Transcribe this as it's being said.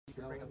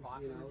bring a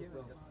box with you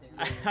and just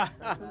stand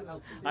there?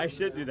 I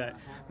should do that.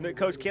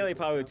 Coach Kelly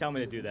probably would tell me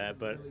to do that,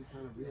 but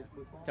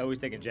he's always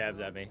taking jabs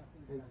at me.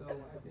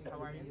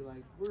 How are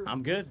you?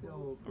 I'm good.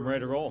 I'm ready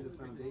to roll.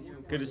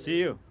 Good to see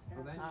you. I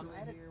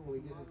had a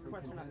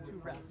question on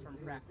 2 reps from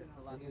practice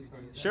the last 2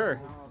 days. Sure.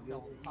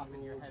 They'll pop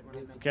in your head when I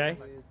mention Okay. it,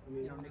 but,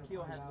 you know,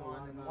 Nikhil had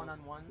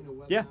one-on-one.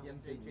 Yeah.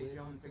 Yesterday, Jay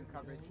Jones in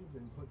coverage.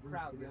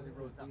 Crowd really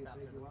rose up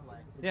after the play.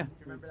 Yeah. Do you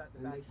remember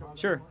that back shoulder?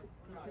 Sure. Can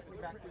you take me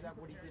back through that,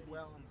 what he did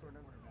well and sort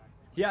of?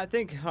 Yeah, I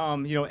think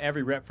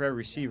every rep for every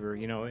receiver,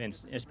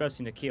 and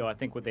especially Nikhil, I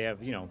think what they have,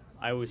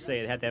 I always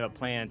say they have to have a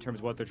plan in terms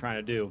of what they're trying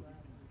to do,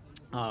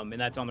 and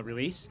that's on the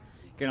release,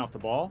 getting off the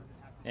ball,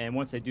 and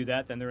once they do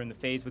that, then they're in the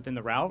phase within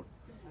the route,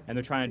 and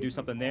they're trying to do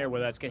something there,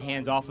 whether that's get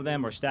hands off of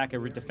them or stack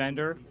a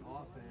defender,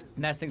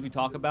 and that's things we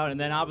talk about. And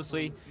then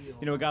obviously,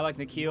 a guy like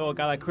Nikhil, a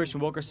guy like Christian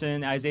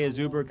Wilkerson, Isaiah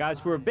Zuber, guys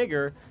who are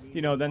bigger,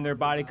 then their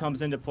body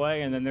comes into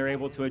play, and then they're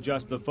able to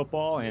adjust the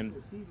football. And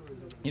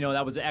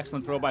that was an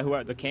excellent throw by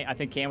I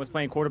think Cam was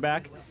playing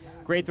quarterback.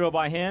 Great throw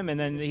by him, and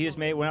then he just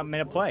went up and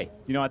made a play.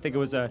 I think it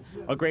was a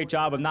great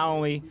job of not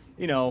only,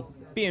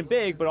 being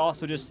big, but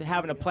also just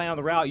having a plan on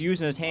the route,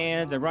 using his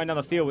hands and running down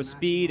the field with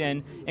speed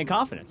and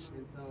confidence.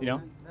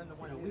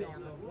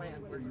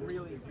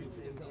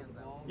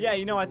 Yeah,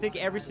 I think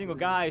every single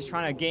guy is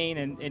trying to gain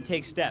and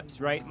take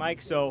steps, right,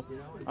 Mike? So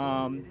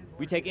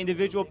we take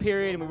individual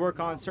period and we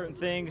work on certain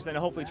things, then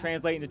hopefully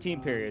translate into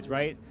team periods,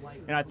 right?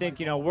 And I think,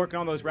 working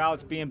on those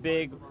routes, being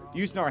big,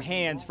 using our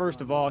hands,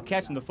 first of all,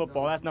 catching the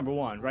football, that's number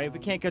one, right? If we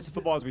can't catch the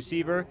football as a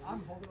receiver,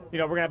 we're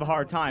going to have a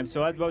hard time.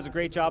 So that was a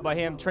great job by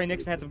him. Trey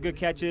Nixon had some good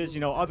catches.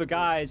 Other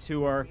guys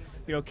who are,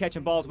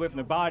 catching balls away from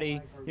their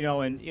body,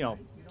 and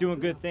doing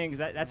good things.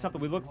 That's something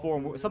we look for,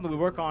 and something we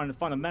work on in the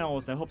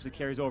fundamentals that hopefully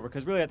carries over.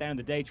 Because really, at the end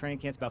of the day, training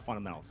camp's about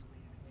fundamentals.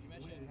 You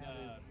mentioned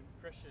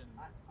Christian.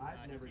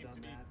 He seems to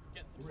be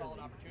getting some solid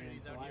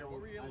opportunities out here.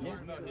 What were you able to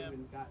learn about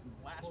him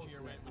last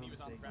year when he was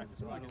on the practice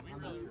squad? Because we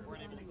really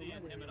weren't able to see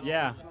him at all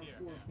this year.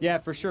 Yeah,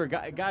 for sure.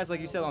 Guys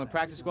like you said on the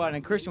practice squad,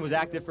 and Christian was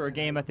active for a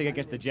game, I think,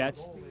 against the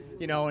Jets.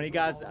 And he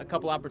got a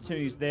couple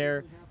opportunities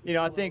there.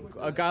 I think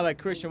a guy like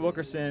Christian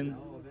Wilkerson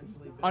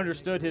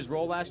understood his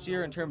role last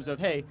year in terms of,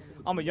 hey,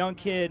 I'm a young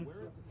kid,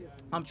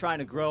 I'm trying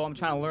to grow, I'm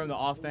trying to learn the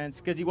offense,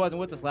 because he wasn't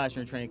with us last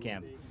year in training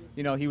camp.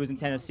 He was in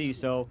Tennessee,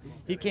 so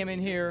he came in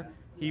here,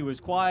 he was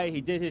quiet, he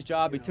did his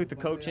job, he took the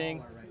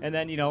coaching, and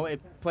then,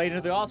 it played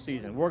into the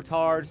offseason, worked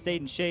hard,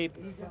 stayed in shape,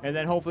 and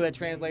then hopefully that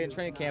translated in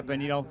training camp.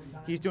 And,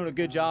 he's doing a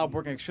good job,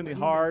 working extremely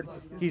hard.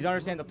 He's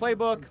understanding the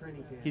playbook,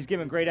 he's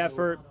giving great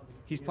effort,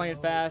 he's playing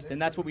fast,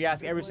 and that's what we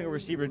ask every single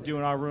receiver to do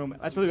in our room.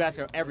 That's what we ask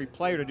every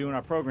player to do in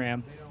our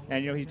program,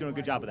 and, he's doing a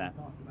good job of that.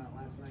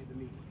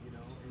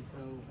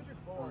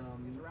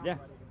 Yeah.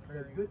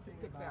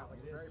 Sticks out,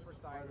 like very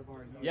precise.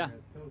 Yeah.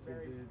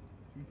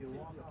 You can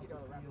walk up the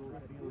field,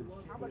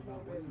 feel good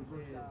about what you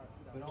did,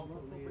 but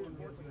ultimately it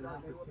gives you an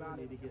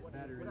opportunity to get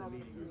better in the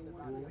meeting.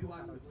 When we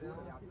watch the film,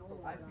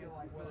 I feel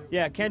like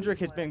yeah, Kendrick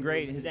has been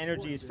great. His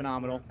energy is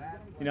phenomenal.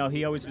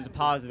 He always has a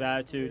positive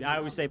attitude. I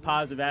always say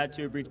positive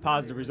attitude breeds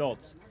positive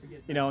results.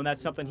 And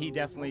that's something he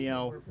definitely,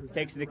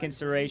 takes into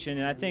consideration.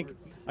 And I think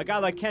a guy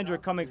like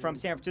Kendrick coming from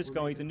San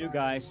Francisco, he's a new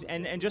guy,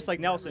 and just like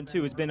Nelson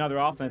too, has been in other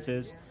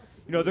offenses.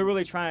 They're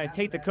really trying to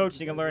take the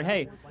coaching and learn,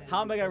 hey,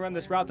 how am I going to run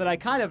this route that I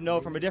kind of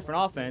know from a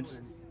different offense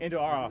into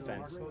our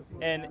offense?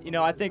 And,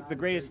 I think the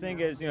greatest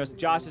thing is,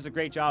 Josh does a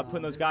great job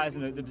putting those guys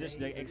in the position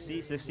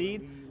to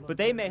succeed, but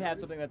they may have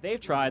something that they've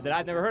tried that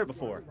I've never heard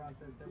before.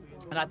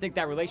 And I think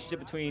that relationship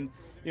between,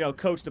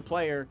 coach to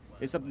player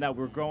is something that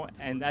we're growing,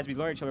 and as we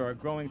learn each other, are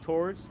growing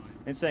towards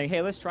and saying,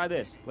 hey, let's try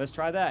this, let's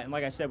try that. And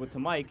like I said to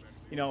Mike,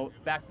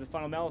 back to the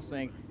fundamentals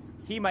thing,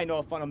 he might know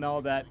a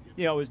fundamental that,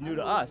 is new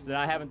to us that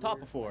I haven't taught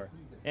before.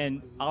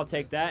 And I'll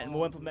take that, and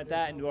we'll implement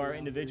that into our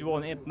individual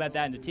and implement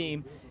that into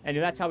team, and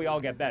that's how we all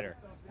get better.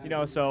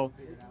 So,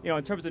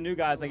 in terms of new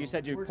guys, like you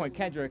said, your point,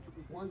 Kendrick,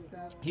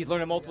 he's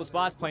learning multiple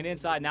spots, playing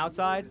inside and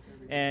outside,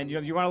 and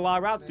you run a lot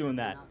of routes doing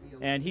that.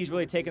 And he's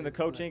really taken the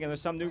coaching, and there's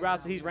some new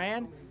routes that he's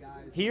ran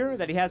here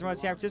that he hasn't run in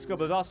San Francisco,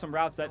 but there's also some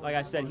routes that, like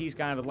I said, he's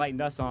kind of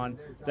enlightened us on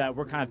that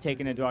we're kind of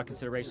taking into our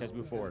consideration as we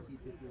move forward.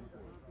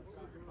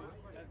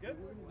 That's good.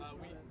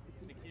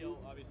 Nikhil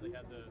obviously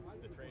had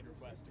the trade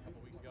request a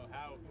couple weeks ago.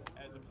 How,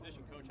 as a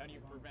position coach, how do you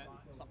prevent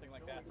something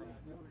like that from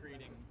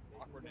creating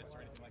awkwardness or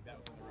anything like that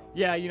within the room?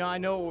 Yeah, I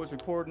know it was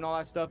reported and all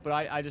that stuff, but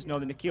I just know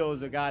that Nikhil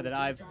is a guy that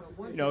I've,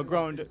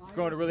 grown to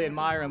really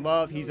admire and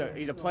love. He's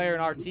a player in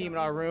our team, in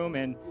our room,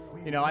 and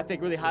I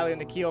think really highly of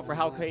Nikhil for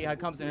how he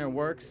comes in here and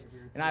works.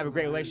 And I have a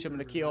great relationship with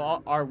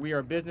Nikhil. We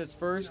are business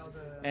first,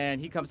 and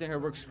he comes in here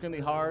and works extremely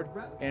hard,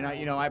 and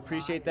I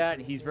appreciate that.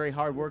 He's very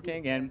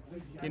hardworking, and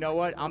you know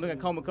what? I'm going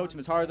to come and coach him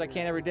as hard as I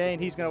can every day,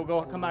 and he's going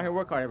to come out here and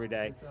work hard every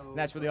day. And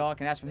that's really all I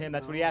can ask from him.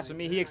 That's what he asks from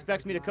me. He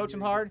expects me to coach him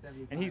hard,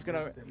 and he's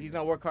going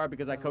to work hard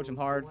because I coach him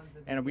hard,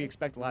 and we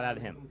expect a lot out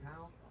of him.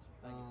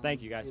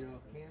 Thank you, guys.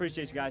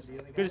 Appreciate you guys.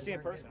 Good to see you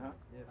in person, huh?